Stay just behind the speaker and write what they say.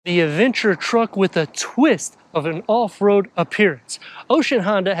The adventure truck with a twist of an off-road appearance. Ocean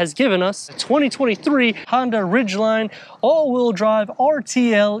Honda has given us a 2023 Honda Ridgeline all-wheel drive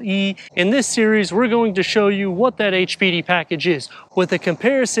RTL-E. In this series, we're going to show you what that HPD package is, with a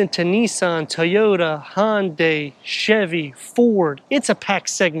comparison to Nissan, Toyota, Hyundai, Chevy, Ford. It's a packed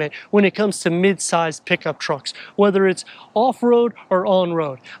segment when it comes to mid-sized pickup trucks, whether it's off-road or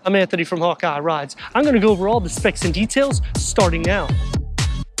on-road. I'm Anthony from Hawkeye Rides. I'm going to go over all the specs and details starting now.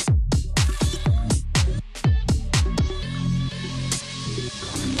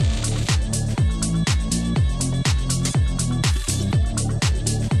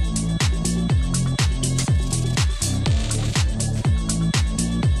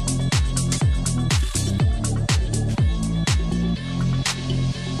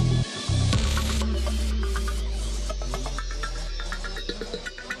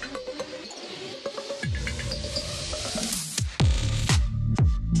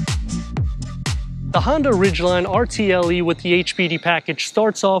 The Honda Ridgeline RTL-E with the HPD package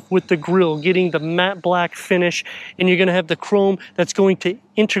starts off with the grille, getting the matte black finish, and you're going to have the chrome that's going to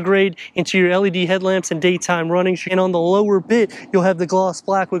integrate into your LED headlamps and daytime running. And on the lower bit, you'll have the gloss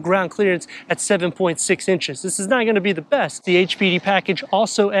black with ground clearance at 7.6 inches. This is not going to be the best. The HPD package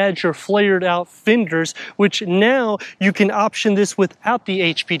also adds your flared out fenders, which now you can option this without the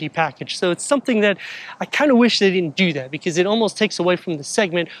HPD package. So it's something that I kind of wish they didn't do that, because it almost takes away from the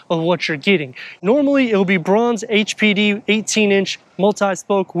segment of what you're getting. Normally, it'll be bronze HPD 18-inch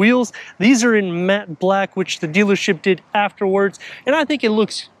multi-spoke wheels. These are in matte black, which the dealership did afterwards, and I think it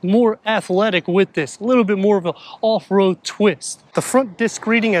looks more athletic with this, a little bit more of an off-road twist. The front disc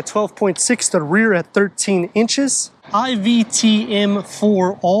reading at 12.6, the rear at 13 inches.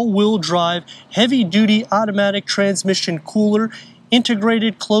 IVTM4 all-wheel drive, heavy-duty automatic transmission cooler,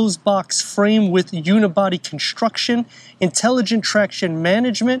 integrated closed box frame with unibody construction, intelligent traction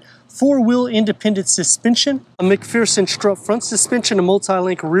management, four-wheel independent suspension, a McPherson strut front suspension, a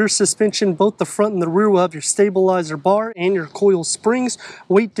multi-link rear suspension. Both the front and the rear will have your stabilizer bar and your coil springs.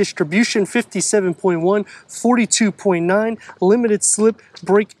 Weight distribution 57.1, 42.9, limited slip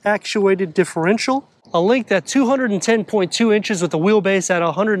brake actuated differential. A length at 210.2 inches with a wheelbase at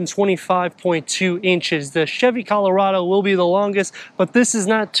 125.2 inches. The Chevy Colorado will be the longest, but this is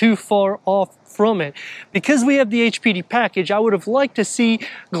not too far off from it. Because we have the HPD package, I would have liked to see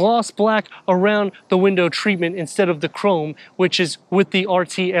gloss black around the window treatment instead of the chrome, which is with the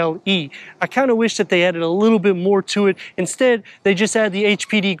RTL-E. I kind of wish that they added a little bit more to it. Instead, they just add the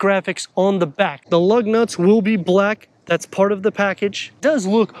HPD graphics on the back. The lug nuts will be black. That's part of the package. It does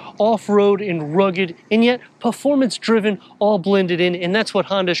look off-road and rugged, and yet performance-driven, all blended in, and that's what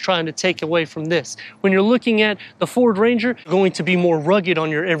Honda's trying to take away from this. When you're looking at the Ford Ranger, going to be more rugged on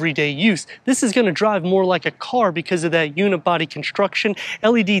your everyday use. This is going to drive more like a car because of that unibody construction,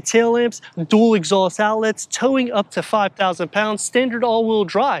 LED tail lamps, dual exhaust outlets, towing up to 5,000 pounds, standard all-wheel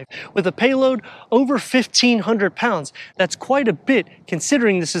drive with a payload over 1,500 pounds. That's quite a bit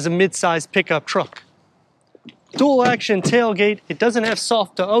considering this is a mid-sized pickup truck. Dual action tailgate, it doesn't have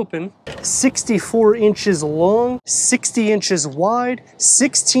soft to open. 64 inches long, 60 inches wide,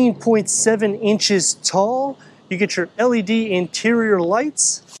 16.7 inches tall. You get your LED interior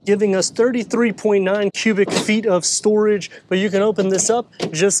lights, giving us 33.9 cubic feet of storage, but you can open this up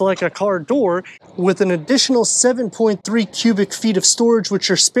just like a car door with an additional 7.3 cubic feet of storage with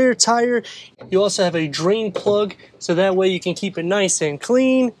your spare tire. You also have a drain plug, so that way you can keep it nice and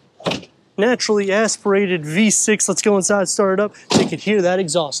clean. Naturally aspirated V6. Let's go inside, start it up, so you can hear that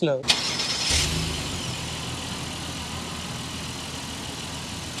exhaust note.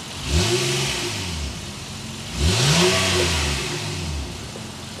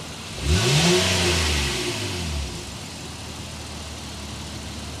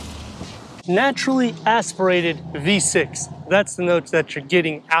 Naturally aspirated V6. That's the notes that you're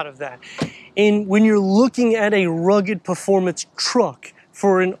getting out of that. And when you're looking at a rugged performance truck,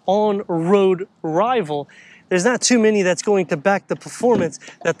 for an on-road rival, there's not too many that's going to back the performance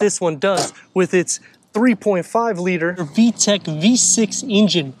that this one does with its 3.5 liter VTEC V6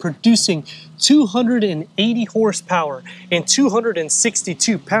 engine, producing 280 horsepower and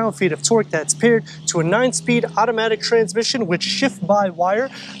 262 pound-feet of torque. That's paired to a 9-speed automatic transmission with shift-by-wire,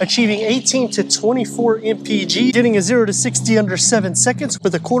 achieving 18 to 24 mpg, getting a 0 to 60 under 7 seconds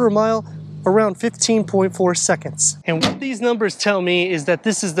with a quarter mile around 15.4 seconds. And what these numbers tell me is that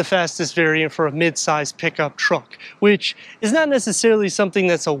this is the fastest variant for a mid-size pickup truck, which is not necessarily something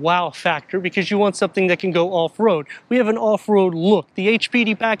that's a wow factor because you want something that can go off-road. We have an off-road look. The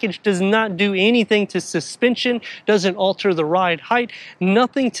HPD package does not do anything to suspension, doesn't alter the ride height,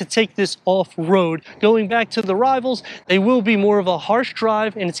 nothing to take this off-road. Going back to the rivals, they will be more of a harsh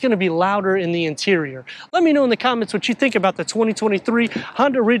drive and it's going to be louder in the interior. Let me know in the comments what you think about the 2023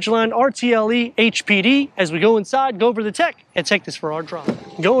 Honda Ridgeline RTL-E HPD. As we go inside, go over the tech, and take this for our drive.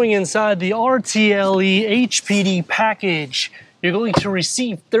 Going inside the RTL-E HPD package, you're going to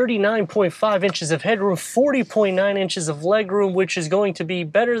receive 39.5 inches of headroom, 40.9 inches of legroom, which is going to be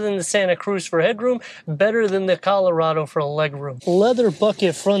better than the Santa Cruz for headroom, better than the Colorado for legroom. Leather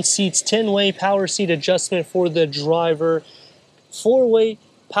bucket front seats, 10-way power seat adjustment for the driver, 4-way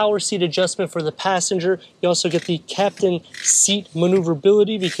power seat adjustment for the passenger. You also get the captain seat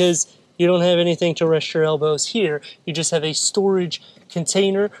maneuverability because you don't have anything to rest your elbows here. You just have a storage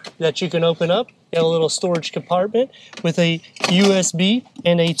container that you can open up. You have a little storage compartment with a USB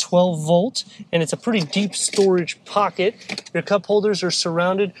and a 12 volt, and it's a pretty deep storage pocket. Your cup holders are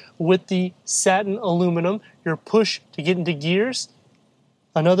surrounded with the satin aluminum. Your push to get into gears.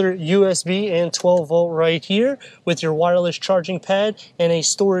 Another USB and 12 volt right here with your wireless charging pad and a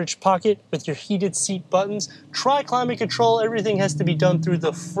storage pocket with your heated seat buttons. Tri-climate control, everything has to be done through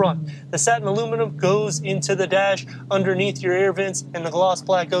the front. The satin aluminum goes into the dash underneath your air vents, and the gloss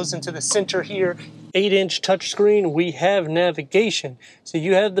black goes into the center here. 8-inch touchscreen. We have navigation. So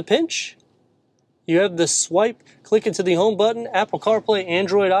you have the pinch, you have the swipe, click into the home button, Apple CarPlay,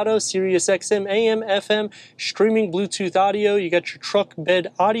 Android Auto, Sirius XM, AM, FM, streaming Bluetooth audio. You got your truck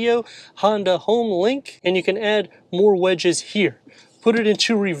bed audio, Honda Home Link, and you can add more wedges here. Put it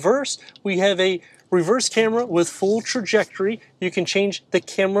into reverse. We have a reverse camera with full trajectory. You can change the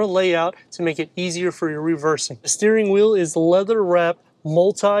camera layout to make it easier for your reversing. The steering wheel is leather wrap,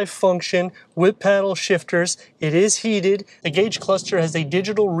 multi-function with paddle shifters. It is heated. The gauge cluster has a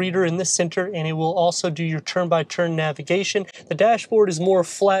digital reader in the center, and it will also do your turn-by-turn navigation. The dashboard is more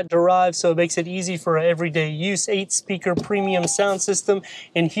flat derived, so it makes it easy for everyday use. 8-speaker premium sound system,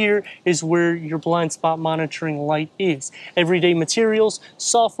 and here is where your blind spot monitoring light is. Everyday materials,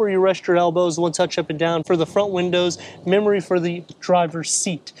 soft where you rest your elbows, one touch up and down for the front windows, memory for the driver's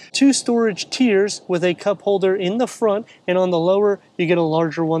seat. 2 storage tiers with a cup holder in the front, and on the lower you get a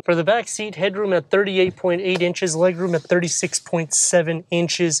larger one. For the back seat, headroom at 38.8 inches, legroom at 36.7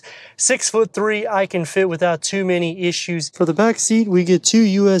 inches. 6'3", I can fit without too many issues. For the back seat, we get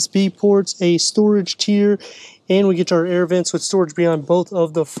 2 USB ports, a storage tier, and we get our air vents with storage beyond both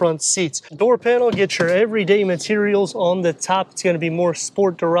of the front seats. Door panel, get your everyday materials on the top. It's going to be more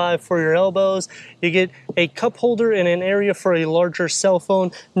sport derived for your elbows. You get a cup holder and an area for a larger cell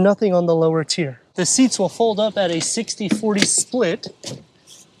phone, nothing on the lower tier. The seats will fold up at a 60-40 split,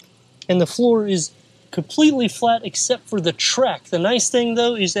 and the floor is completely flat except for the track. The nice thing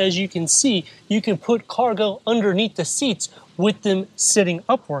though is, as you can see, you can put cargo underneath the seats with them sitting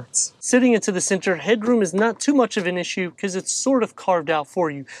upwards. Sitting into the center, headroom is not too much of an issue because it's sort of carved out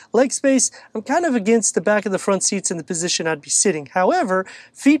for you. Leg space, I'm kind of against the back of the front seats in the position I'd be sitting. However,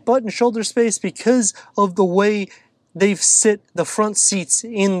 feet, butt, and shoulder space, because of the way they've sit the front seats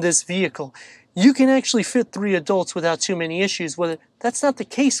in this vehicle, you can actually fit 3 adults without too many issues. Well, that's not the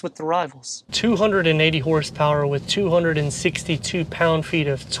case with the rivals. 280 horsepower with 262 pound-feet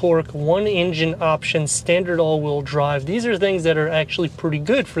of torque, 1 engine option, standard all-wheel drive. These are things that are actually pretty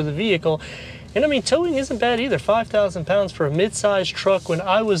good for the vehicle. And I mean, towing isn't bad either. 5,000 pounds for a mid-sized truck. When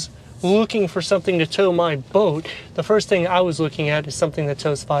I was looking for something to tow my boat, the first thing I was looking at is something that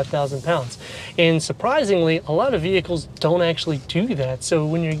tows 5,000 pounds. And surprisingly, a lot of vehicles don't actually do that. So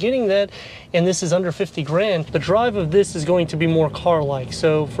when you're getting that, and this is under 50 grand, the drive of this is going to be more car-like.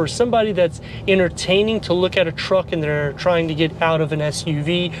 So for somebody that's entertaining to look at a truck and they're trying to get out of an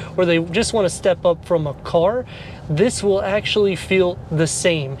SUV, or they just want to step up from a car, this will actually feel the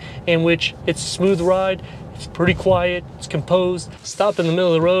same, in which it's a smooth ride. It's pretty quiet, it's composed. Stop in the middle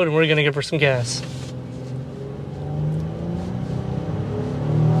of the road and we're gonna give her some gas.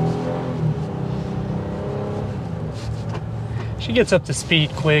 She gets up to speed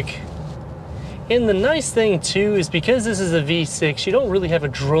quick. And the nice thing too is, because this is a V6, you don't really have a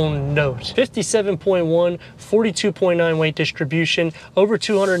drone note. 57.1, 42.9 weight distribution, over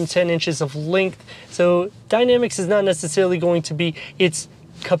 210 inches of length. So dynamics is not necessarily going to be its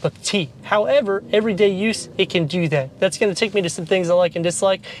cup of tea. However, everyday use, it can do that. That's going to take me to some things I like and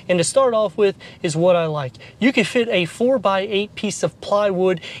dislike. And to start off with is what I like. You can fit a 4x8 piece of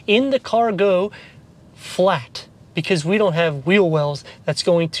plywood in the cargo flat. because we don't have wheel wells that's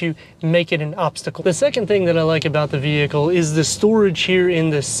going to make it an obstacle. The second thing that I like about the vehicle is the storage here in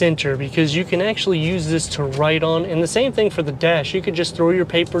the center, because you can actually use this to write on, and the same thing for the dash. You could just throw your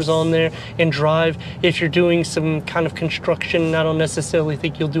papers on there and drive if you're doing some kind of construction. I don't necessarily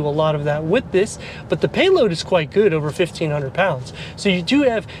think you'll do a lot of that with this, but the payload is quite good, over 1,500 pounds. So you do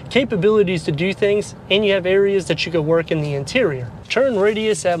have capabilities to do things, and you have areas that you could work in the interior. Turn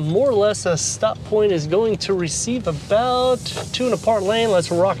radius at more or less a stop point is going to receive about 2 and a part lane.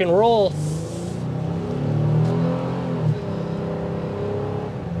 Let's rock and roll.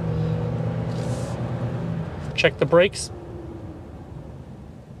 Check the brakes.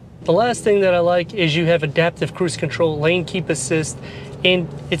 The last thing that I like is you have adaptive cruise control, lane keep assist, and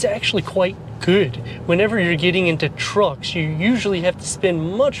it's actually quite good. Whenever you're getting into trucks, you usually have to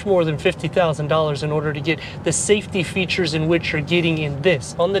spend much more than $50,000 in order to get the safety features in which you're getting in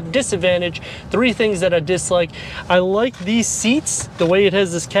this. On the disadvantage, 3 things that I dislike. I like these seats, the way it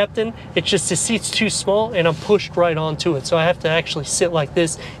has this captain. It's just the seat's too small and I'm pushed right onto it. So I have to actually sit like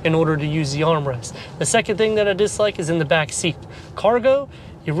this in order to use the armrest. The second thing that I dislike is in the back seat. Cargo,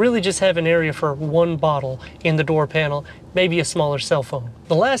 you really just have an area for 1 bottle in the door panel, maybe a smaller cell phone.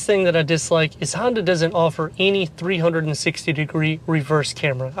 The last thing that I dislike is Honda doesn't offer any 360-degree reverse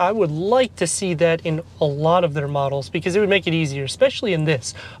camera. I would like to see that in a lot of their models because it would make it easier, especially in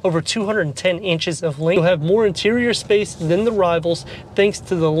this. Over 210 inches of length. You'll have more interior space than the rivals thanks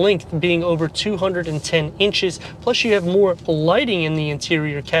to the length being over 210 inches. Plus you have more lighting in the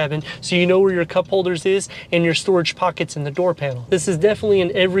interior cabin so you know where your cup holders is and your storage pockets in the door panel. This is definitely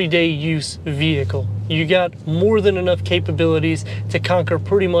an everyday use vehicle. You got more than enough capabilities to conquer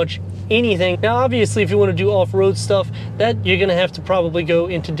pretty much anything. Now obviously if you want to do off-road stuff, that you're going to have to probably go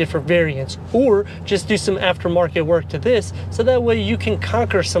into different variants or just do some aftermarket work to this so that way you can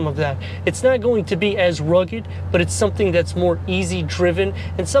conquer some of that. It's not going to be as rugged, but it's something that's more easy driven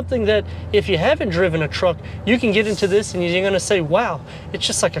and something that if you haven't driven a truck, you can get into this and you're going to say, wow, it's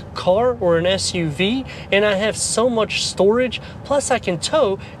just like a car or an SUV and I have so much storage, plus I can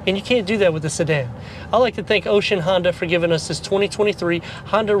tow, and you can't do that with a sedan. I'd like to thank Ocean Honda for giving us this 2023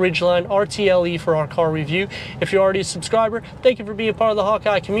 Honda Ridgeline RTL-E for our car review. If you're already a subscriber, thank you for being part of the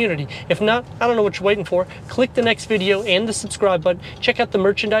Hawkeye community. If not, I don't know what you're waiting for. Click the next video and the subscribe button. Check out the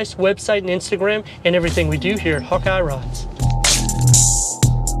merchandise, website, and Instagram, and everything we do here at Hawkeye Rides.